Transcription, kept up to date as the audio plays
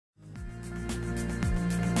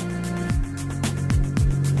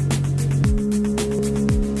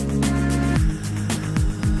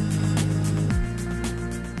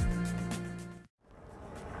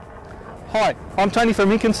I'm Tony from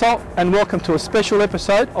Inconsult and welcome to a special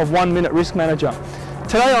episode of 1 Minute Risk Manager.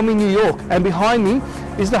 Today I'm in New York and behind me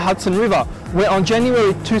is the Hudson River, where on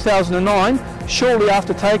January 2009, shortly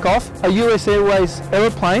after takeoff, a US Airways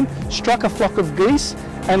aeroplane struck a flock of geese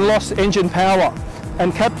and lost engine power.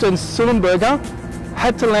 And Captain Sullenberger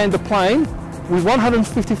had to land the plane with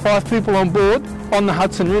 155 people on board on the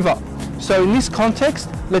Hudson River. So in this context,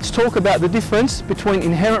 let's talk about the difference between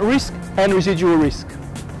inherent risk and residual risk.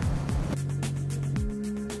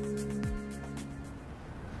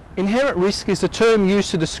 Inherent risk is the term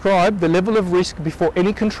used to describe the level of risk before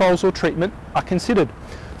any controls or treatment are considered.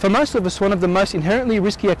 For most of us, one of the most inherently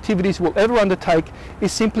risky activities we'll ever undertake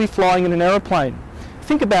is simply flying in an aeroplane.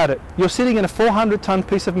 Think about it. You're sitting in a 400-ton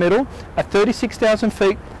piece of metal at 36,000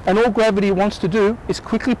 feet, and all gravity wants to do is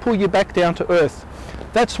quickly pull you back down to Earth.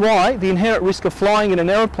 That's why the inherent risk of flying in an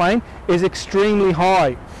aeroplane is extremely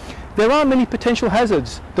high. There are many potential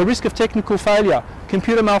hazards: the risk of technical failure,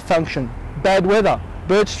 computer malfunction, bad weather,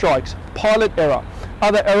 bird strikes, pilot error,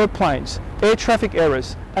 other aeroplanes, air traffic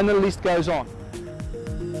errors, and the list goes on.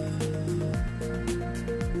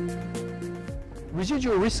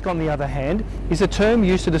 Residual risk, on the other hand, is a term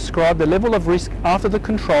used to describe the level of risk after the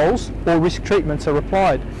controls or risk treatments are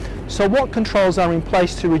applied. So what controls are in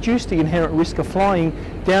place to reduce the inherent risk of flying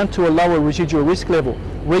down to a lower residual risk level?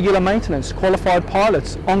 Regular maintenance, qualified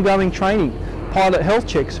pilots, ongoing training, pilot health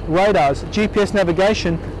checks, radars, GPS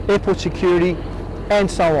navigation, airport security, and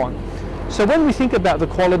so on. So when we think about the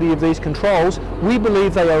quality of these controls, we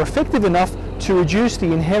believe they are effective enough to reduce the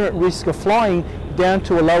inherent risk of flying down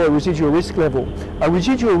to a lower residual risk level. A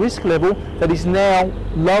residual risk level that is now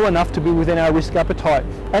low enough to be within our risk appetite,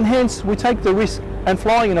 and hence we take the risk and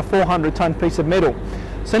flying in a 400-ton piece of metal.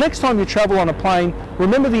 So next time you travel on a plane,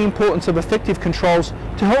 remember the importance of effective controls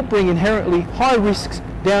to help bring inherently high risks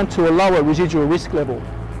down to a lower residual risk level.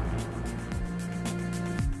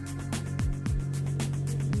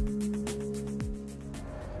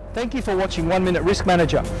 Thank you for watching 1 Minute Risk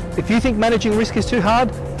Manager. If you think managing risk is too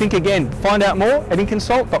hard, think again. Find out more at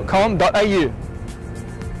inconsult.com.au.